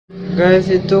Guys,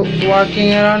 itu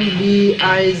walking around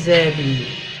BIJB.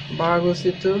 Bagus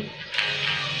itu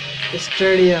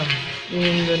stadium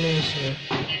in Indonesia.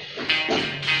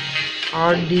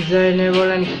 Art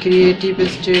designable and creative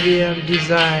stadium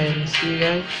design. See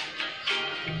guys.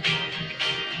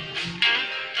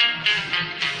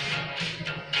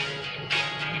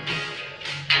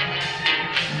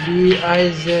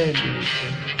 BIJB.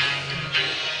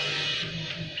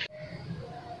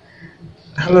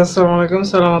 Halo, assalamualaikum,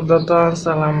 selamat datang,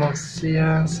 selamat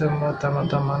siang semua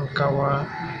teman-teman kawan.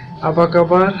 Apa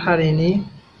kabar hari ini?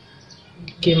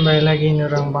 Kembali lagi ini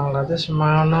orang Bangladesh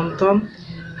mau nonton.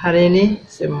 Hari ini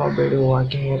saya mau video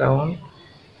walking around,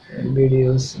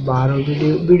 videos baru,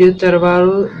 video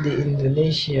terbaru di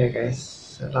Indonesia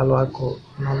guys. Lalu aku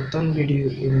nonton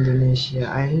video Indonesia,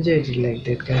 I enjoyed it like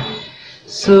that guys.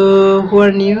 So who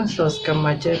are new, subscribe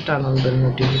my channel, turn on the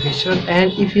notification,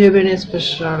 and if you have any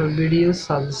special videos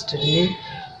suggested me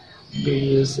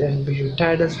videos and video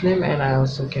titles name, and I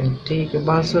also can take a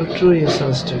parcel through your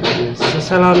suggested videos. So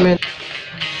salam.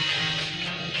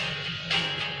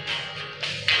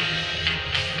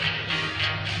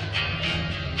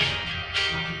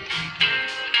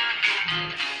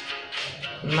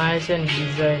 Nice and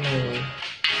designable.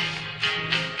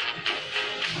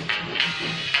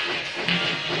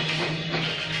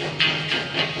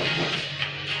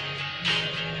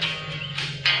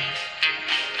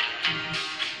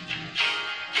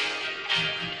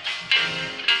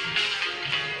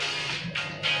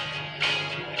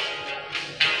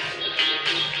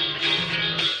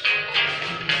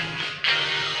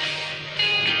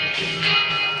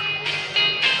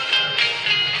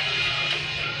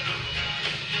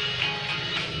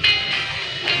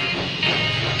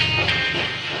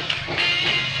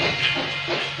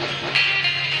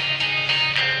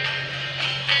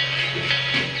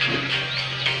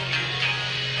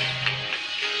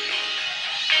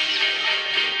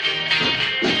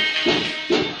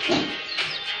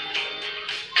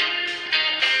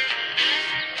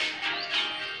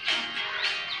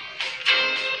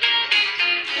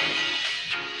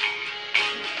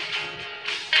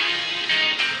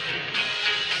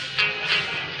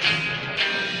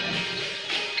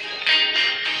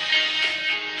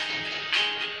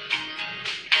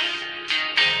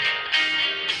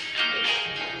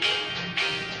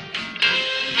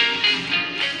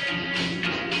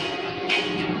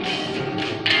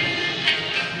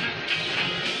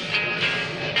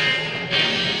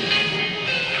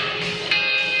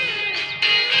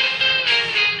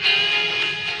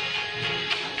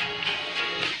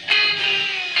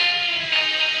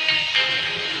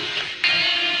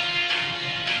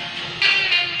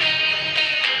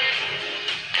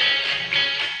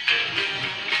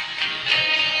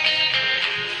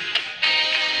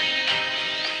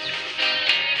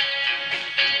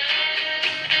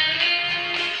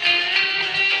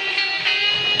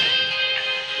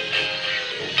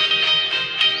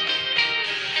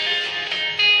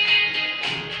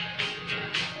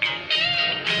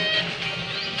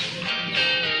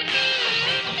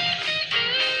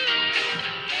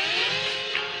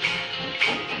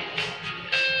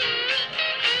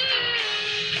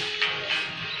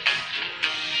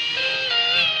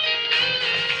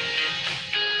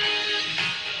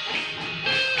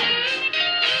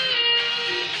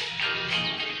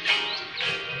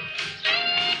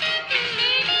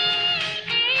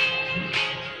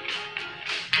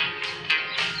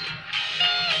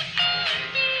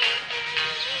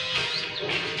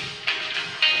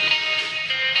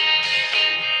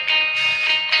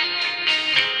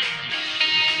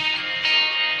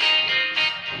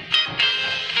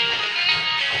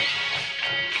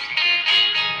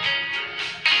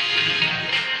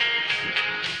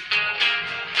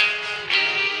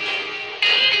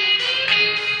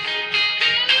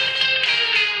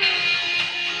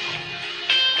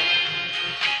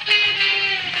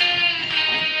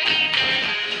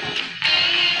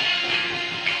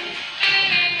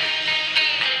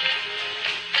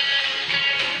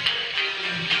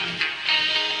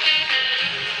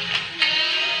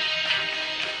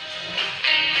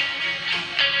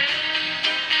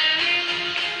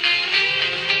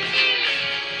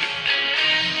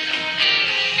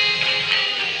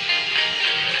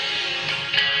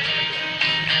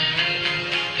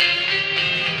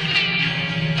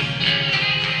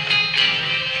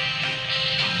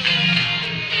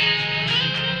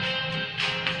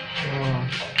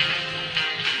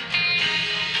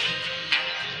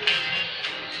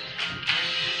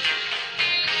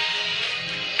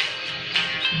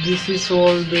 This is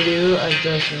all video I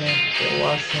just made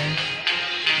watching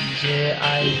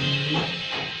JIE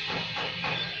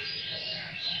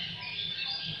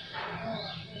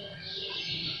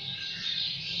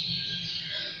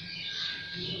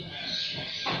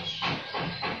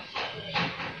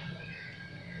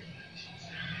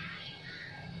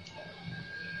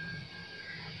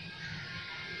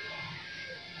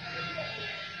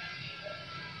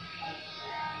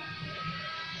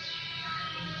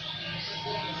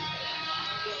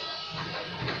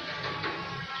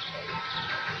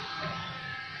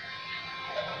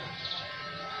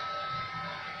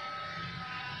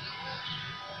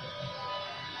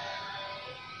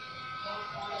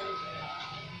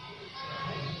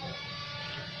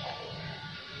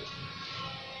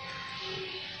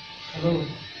Hello.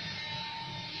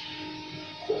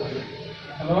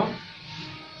 Hello.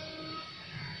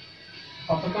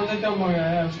 কতক্ষণ যেতে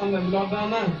সন্ধ্যায় blog দাও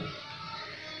না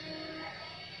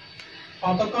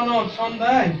কতক্ষণ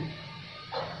সন্ধ্যায়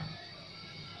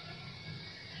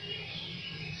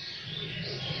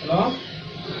hello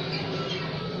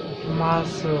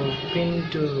Masu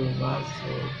Pintu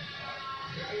Masu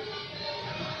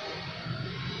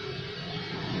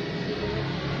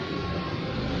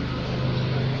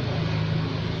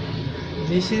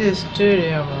this is a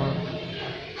stadium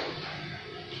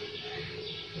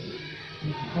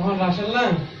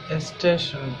a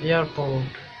station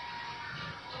airport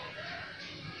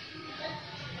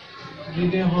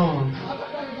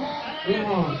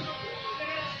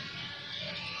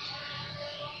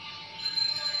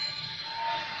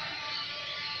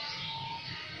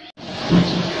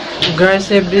guys,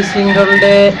 every single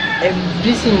day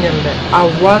I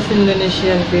watch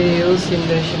Indonesian videos,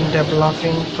 Indonesian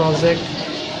developing project,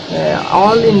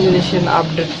 all Indonesian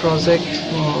update project,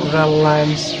 rail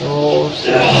lines, roads,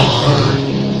 and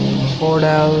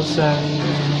hotels and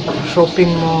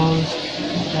shopping malls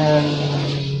and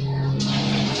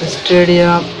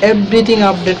stadium, everything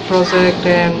update project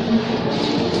and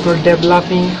for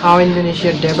developing how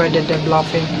Indonesia day by day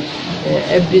developing,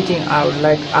 everything I would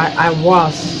like.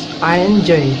 I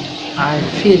enjoy it, I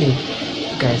feel it,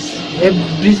 guys.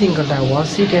 Every single day I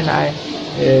watch it and I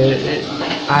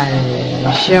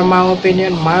share my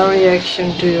opinion, my reaction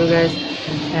to you guys.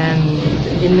 And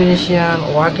Indonesian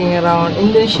walking around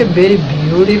Indonesia, very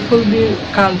beautiful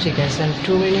country, guys, and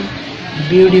too many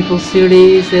beautiful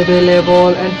cities available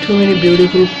and too many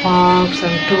beautiful parks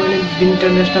and too many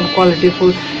international quality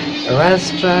food,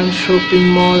 restaurant, shopping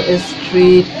mall,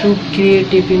 street, too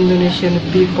creative Indonesian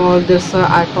people. That's why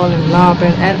I fall in love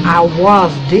and I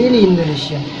was daily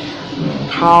Indonesian.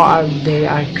 How they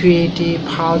are creative,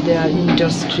 how they are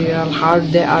industrial, how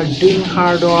they are doing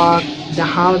hard work,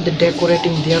 how they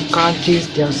decorating their countries,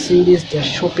 their cities, their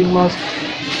shopping malls.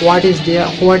 What is their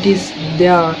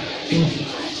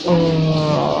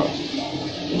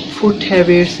food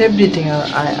habits, everything.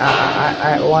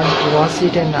 I want to watch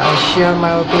it and I share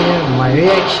my opinion, my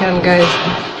reaction, guys.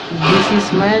 This is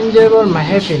my enjoyable, my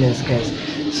happiness, guys.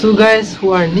 So guys who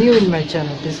are new in my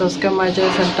channel, please subscribe my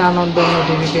channel and turn on the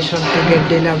notification to get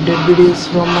daily update videos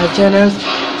from my channels.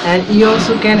 And you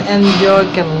also can enjoy,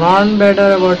 can learn better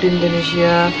about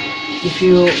Indonesia. If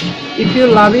you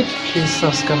love it, please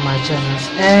subscribe my channels.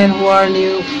 And who are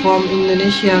new from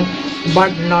Indonesia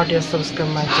but not yet subscribe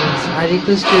my channels, I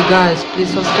request you guys, please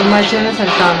subscribe my channels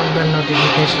and turn on the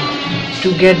notification to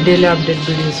get daily update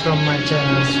videos from my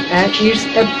channels. And it's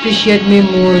appreciate me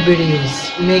more videos,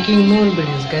 making more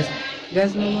videos, guys.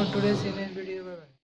 No more today's in video.